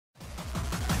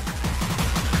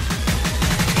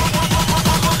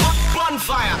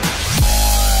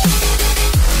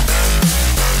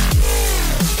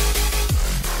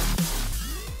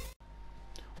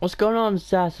What's going on,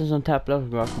 Assassins on Tap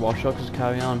Left Rock Watchdog? Just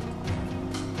carry on.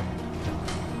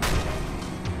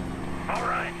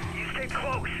 Alright, you stay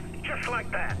close, just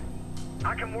like that.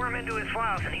 I can worm into his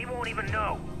files and he won't even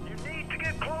know. You need to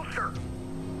get closer.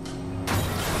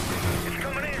 It's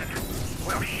coming in.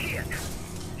 Well, shit.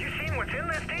 You seen what's in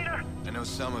this data? I know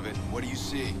some of it. What do you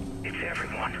see? It's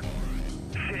everyone.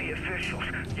 City officials,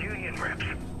 union reps.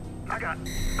 I got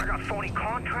phony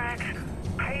contracts,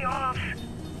 payoffs.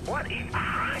 What in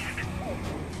Christ?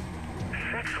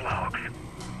 Sex logs.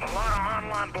 A lot of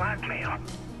online blackmail.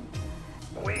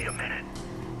 Wait a minute.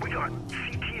 We got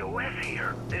CTOS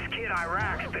here. This kid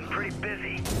Iraq's been pretty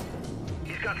busy.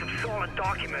 He's got some solid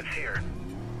documents here.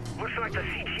 Looks like the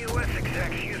CTOS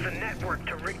execs use the network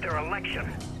to rig their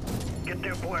election. Get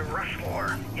their boy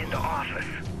Rushmore into office.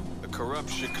 The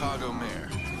corrupt Chicago mayor.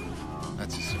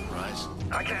 That's a surprise.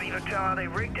 I can't even tell how they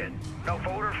rigged it. No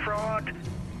voter fraud.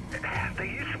 They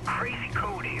use some crazy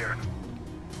code here.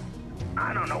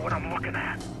 I don't know what I'm looking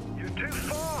at. You're too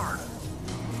far.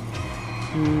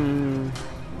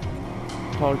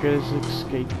 Target is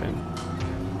escaping.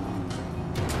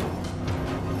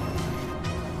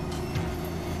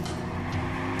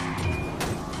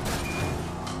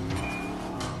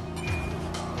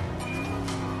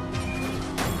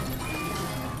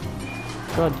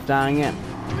 God dang it.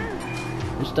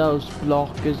 It's those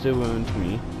blockers that ruined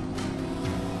me.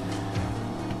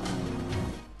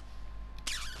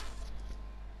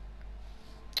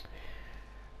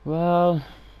 Well,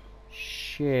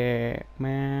 shit,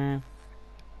 man.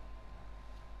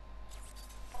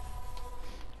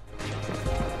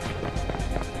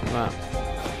 Wow.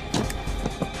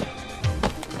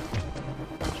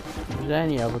 Is there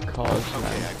any other cars?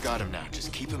 Okay, I got him now.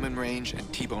 Just keep him in range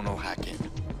and T-Bone will hack in.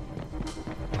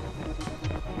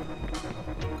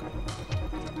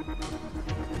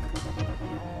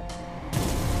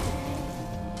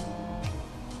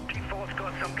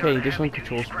 Okay, this one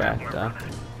controls better.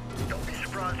 Don't be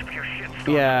surprised if your shit starts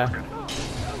Yeah, working.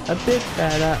 a bit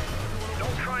better.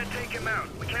 Don't try and take him out.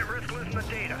 We can't risk losing the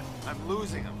data. I'm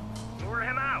losing him. Lure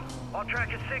him out. I'll track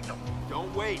his signal.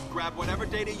 Don't wait. Grab whatever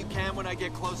data you can when I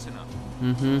get close enough.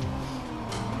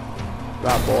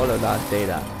 Grab all of that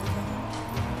data.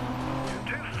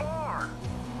 You're too far.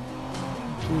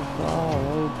 Too far,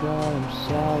 oh god, I'm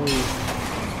sorry.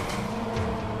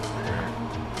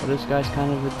 Well, this guy's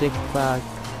kind of a dickbag.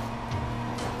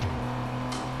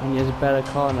 And he has a better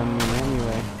car than me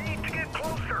anyway. Need to get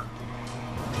closer.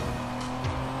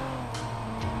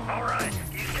 Alright,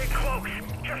 you stay close.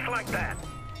 Just like that.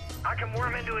 I can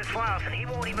worm into his files and he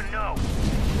won't even know.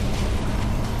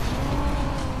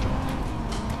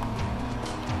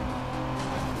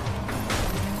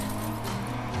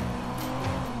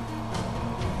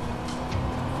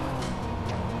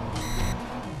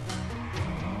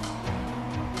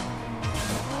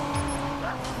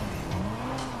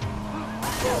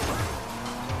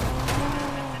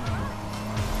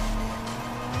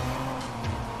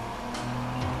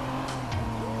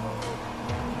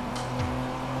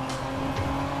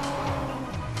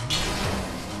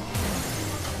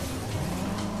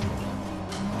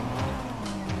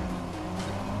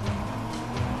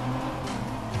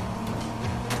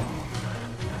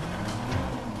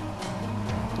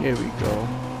 Here we go.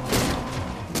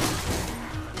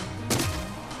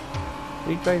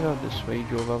 We drive out this way,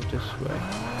 drove out this way.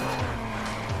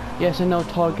 Yes, I know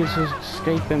targets is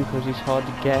escaping because he's hard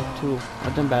to get to.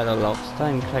 I've done better last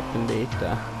time collecting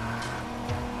data.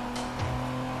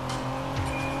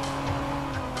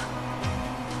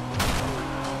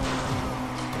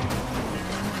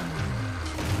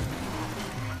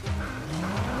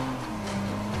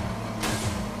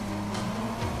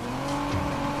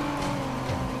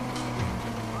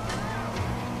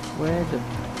 Where the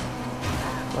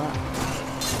fuck?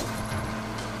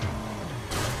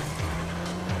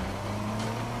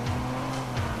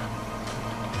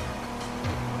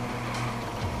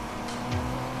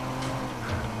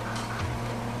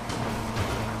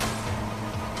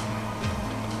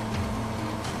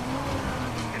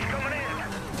 It's coming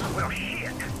in. Well, shit.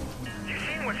 You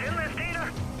seen what's in this data?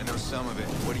 I know some of it.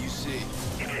 What do you see?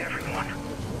 It's everyone.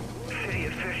 City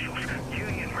officials,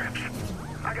 union reps.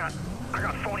 I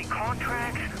got phony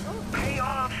contracts,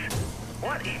 payoffs.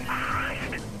 What in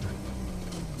Christ?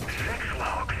 Sex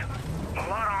logs. A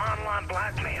lot of online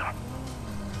blackmail.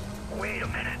 Wait a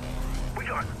minute. We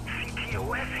got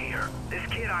CTOS here. This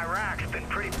kid Iraq's been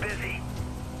pretty busy.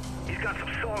 He's got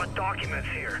some solid documents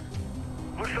here.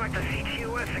 Looks like the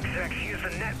CTOS execs use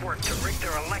the network to rig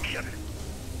their election.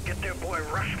 Get their boy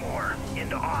Rushmore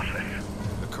into office.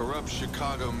 The corrupt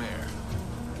Chicago mayor.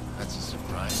 That's a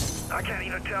surprise. I can't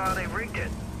even tell how they rigged it.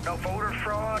 No voter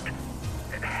fraud.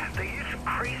 They use some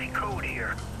crazy code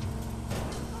here.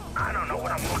 I don't know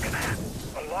what I'm looking at.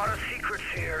 A lot of secrets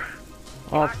here.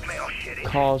 Oh, Blackmail shit.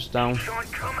 car's down. Keeps on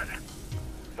coming.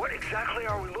 What exactly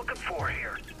are we looking for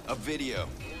here? A video.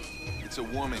 It's a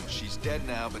woman. She's dead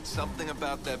now, but something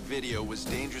about that video was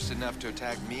dangerous enough to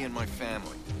attack me and my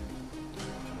family.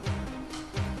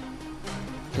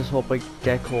 Just hope I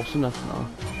get close enough now.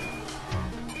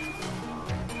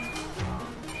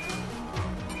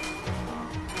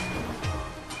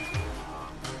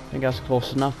 I think that's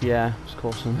close enough. Yeah, it's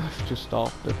close enough to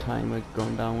stop the timer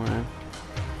going down now.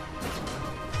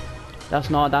 That's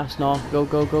not. Go,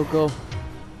 go, go, go.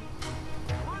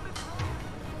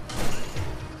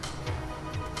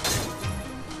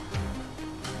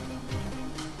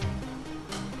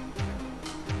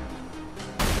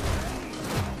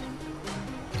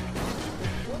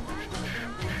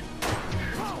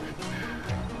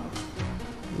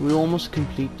 We almost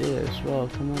completed it as well.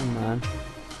 Come on, man.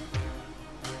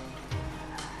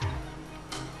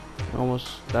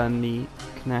 Almost done the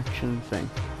connection thing.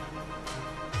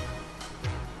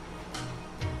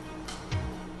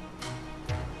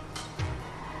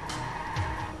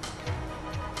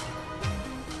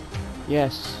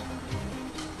 Yes.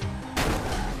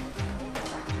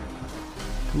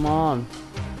 Come on.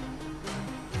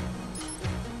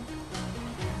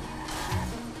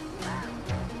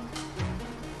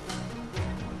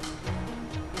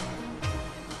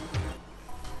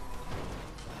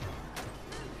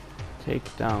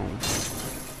 Take down.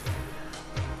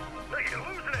 Hey, you're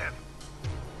losing it.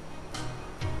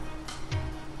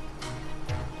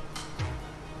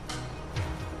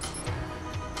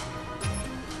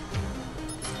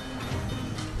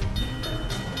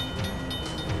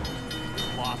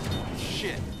 Lost one.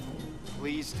 Shit.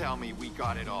 Please tell me we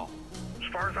got it all. As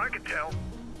far as I can tell,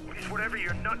 it's whatever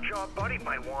your nutjob buddy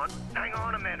might want. Hang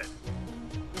on a minute.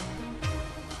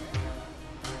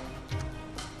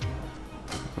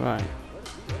 Right.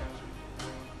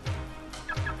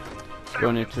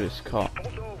 Going into his car.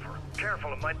 Pulled over.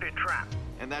 Careful, it might be a trap.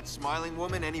 And that smiling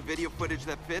woman, any video footage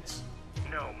that fits?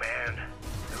 No, man.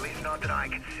 At least not that I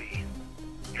can see.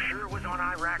 You sure it was on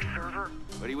Iraq's server?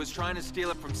 But he was trying to steal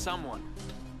it from someone.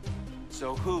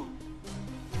 So who?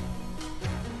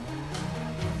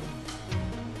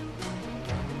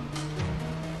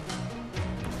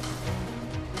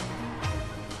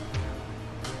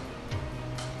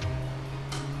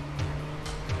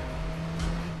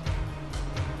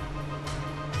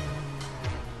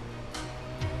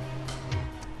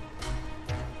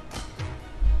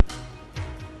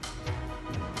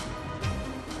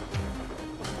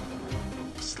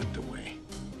 Slipped away.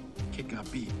 Kid got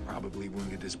beat, probably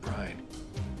wounded his pride.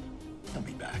 He'll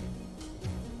be back.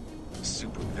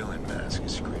 Super villain mask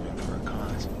is screaming for a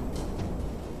cause.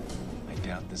 I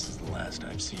doubt this is the last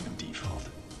I've seen of Default.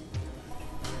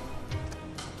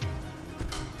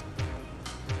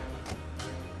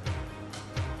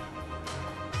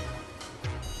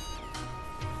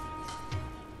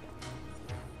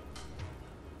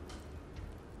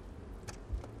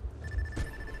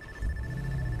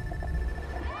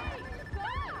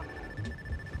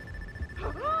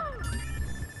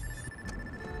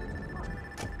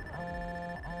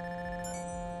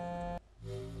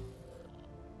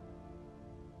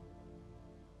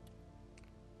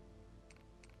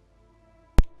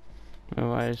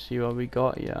 Alright, see what we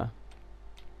got here.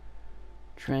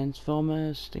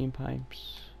 Transformers, steam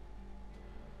pipes.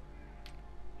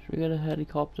 Should we get a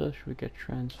helicopter? Should we get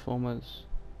transformers?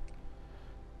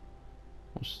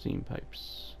 Or steam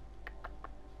pipes?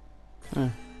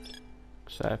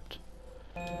 Accept.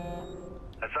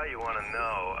 That's how you want to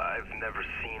know. I've never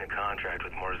seen a contract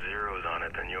with more zeros on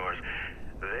it than yours.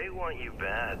 They want you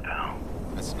bad, pal.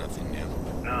 That's nothing new.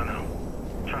 No.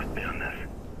 Trust me on this.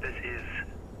 This is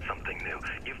something new.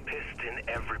 You've pissed in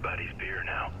everybody's beer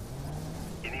now.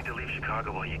 You need to leave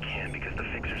Chicago while you can because the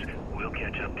fixers will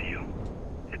catch up to you.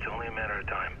 It's only a matter of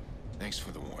time. Thanks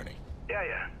for the warning.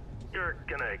 Yeah. You're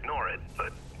gonna ignore it,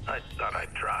 but I thought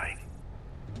I'd try.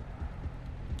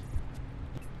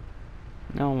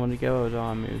 Now I want to go with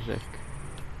our music.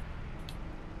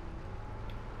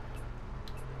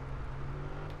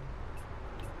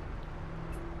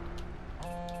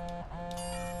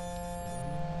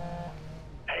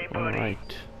 Hey, buddy.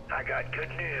 Alright. I got good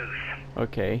news.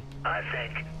 Okay. I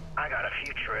think I got a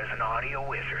future as an audio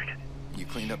wizard. You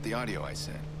cleaned up the audio I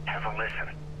sent. Have a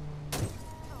listen.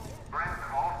 Brent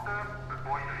Ulster,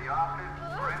 report to the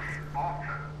office. Brent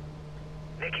Ulster.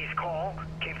 Nikki's call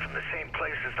came from the same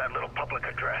place as that little public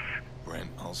address. Brent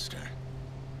Ulster.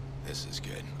 This is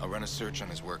good. I'll run a search on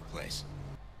his workplace.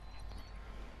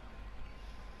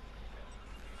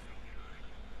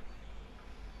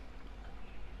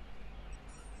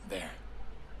 There.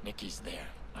 Nikki's there.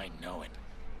 I know it.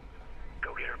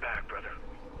 Go get her back, brother.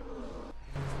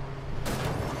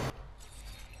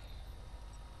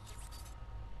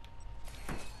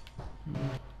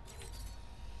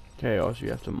 Okay, also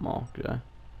you have to mark there.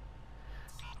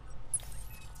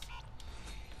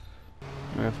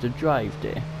 We have to drive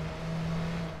there.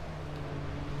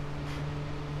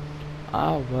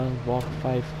 I will walk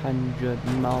 500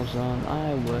 miles on.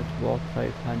 I would walk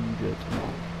 500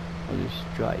 more. I'll just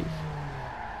drive.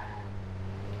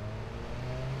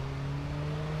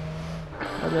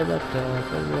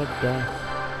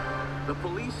 The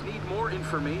police need more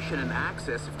information and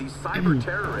access if these cyber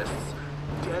terrorists,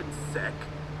 dead sec,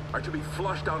 are to be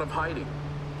flushed out of hiding.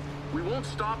 We won't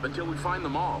stop until we find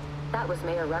them all. That was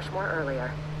Mayor Rushmore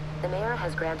earlier. The mayor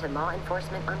has granted law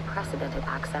enforcement unprecedented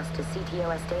access to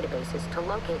CTOS databases to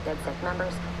locate DedSec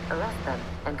members, arrest them,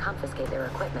 and confiscate their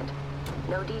equipment.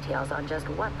 No details on just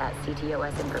what that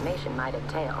CTOS information might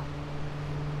entail.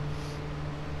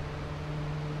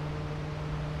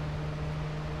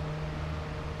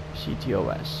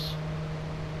 CTOS.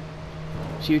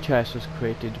 CTOS was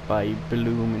created by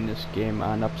Bloom in this game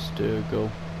and Abstergo.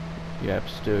 Yeah,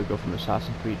 Abstergo from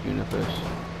Assassin's Creed universe.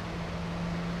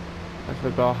 I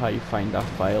forgot how you find that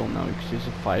file now, because there's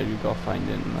a file you gotta find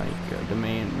in like the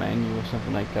main menu or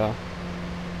something like that.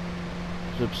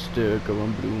 So Abstergo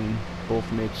and Bloom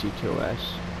both made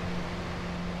CTOS.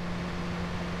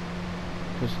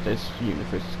 Because this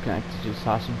universe is connected to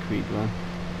Assassin's Creed one.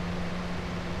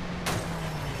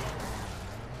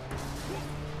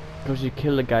 Because you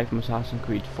kill the guy from Assassin's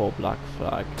Creed 4 Black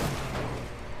Flag.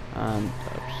 And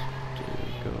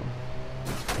Abstergo.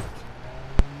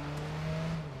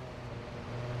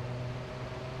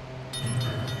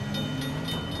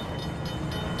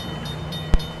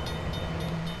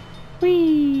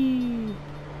 Whee!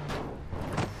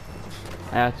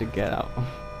 I had to get out.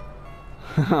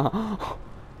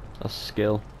 That's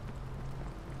skill.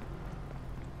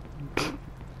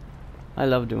 I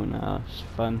love doing that, it's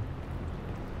fun.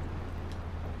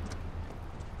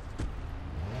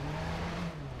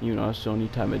 You know, it's the only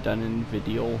time I've done in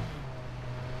video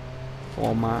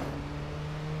format.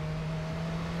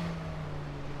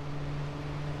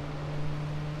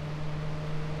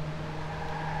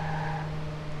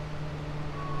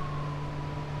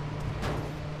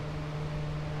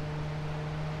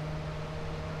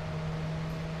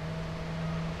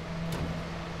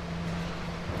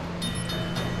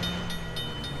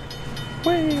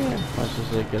 That's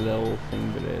just like a little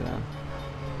thing below that.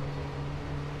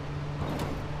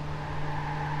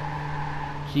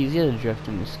 It's easier to drift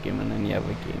in this game than any other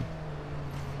game.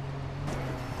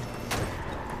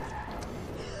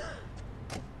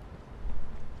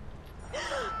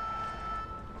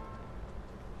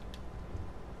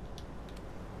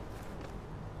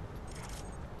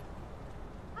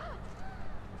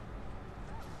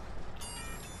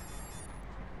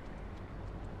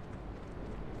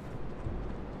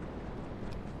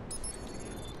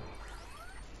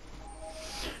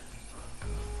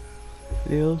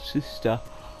 Little sister.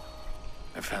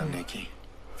 I found Nikki.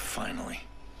 Finally.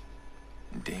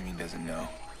 Damien doesn't know.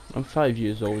 I'm 5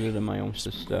 years older than my own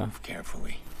sister. Move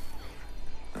carefully.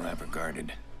 I'll have her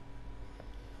guarded.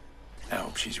 I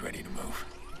hope she's ready to move.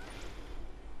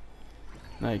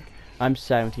 Like, I'm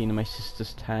 17 and my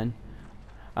sister's 10.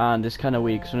 And it's kind of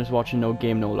weird, because when I was watching No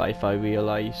Game No Life, I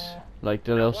realised, like,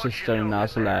 the little sister in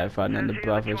that's 11 and the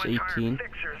brother's 18.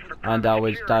 And that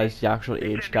is the actual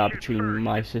age gap between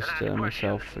my sister and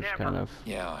myself, which is kind of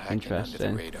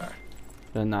interesting.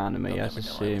 The anime has the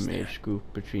same age group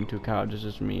between two characters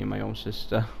as me and my own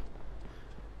sister.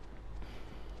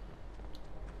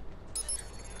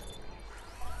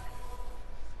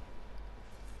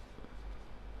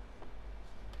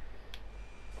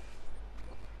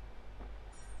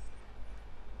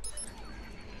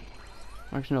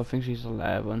 Actually, no, I think she's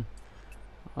 11.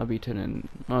 I'll be turning.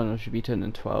 Oh no, she'll be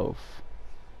turning 12.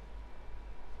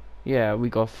 Yeah, we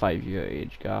got a 5-year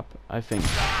age gap. I think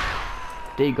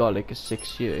they got like a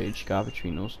 6-year age gap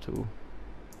between those two.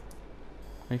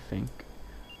 I think.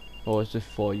 Or is it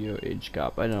 4-year age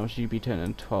gap? I don't know. She'll be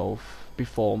turning 12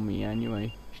 before me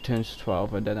anyway. She turns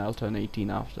 12 and then I'll turn 18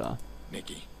 after.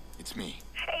 Nikki, it's me.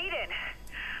 Aiden!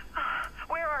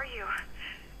 Where are you?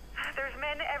 There's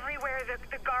men everywhere.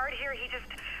 The guard here, he just...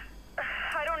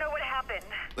 I don't know what happened.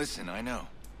 Listen, I know.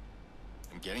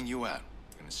 I'm getting you out.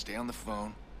 I'm gonna stay on the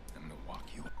phone. I'm gonna walk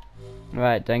you out.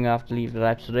 Right, then I have to leave the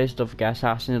episode. Don't forget,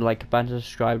 assassin, like, comment,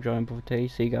 subscribe, join,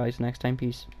 see you guys next time.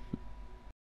 Peace.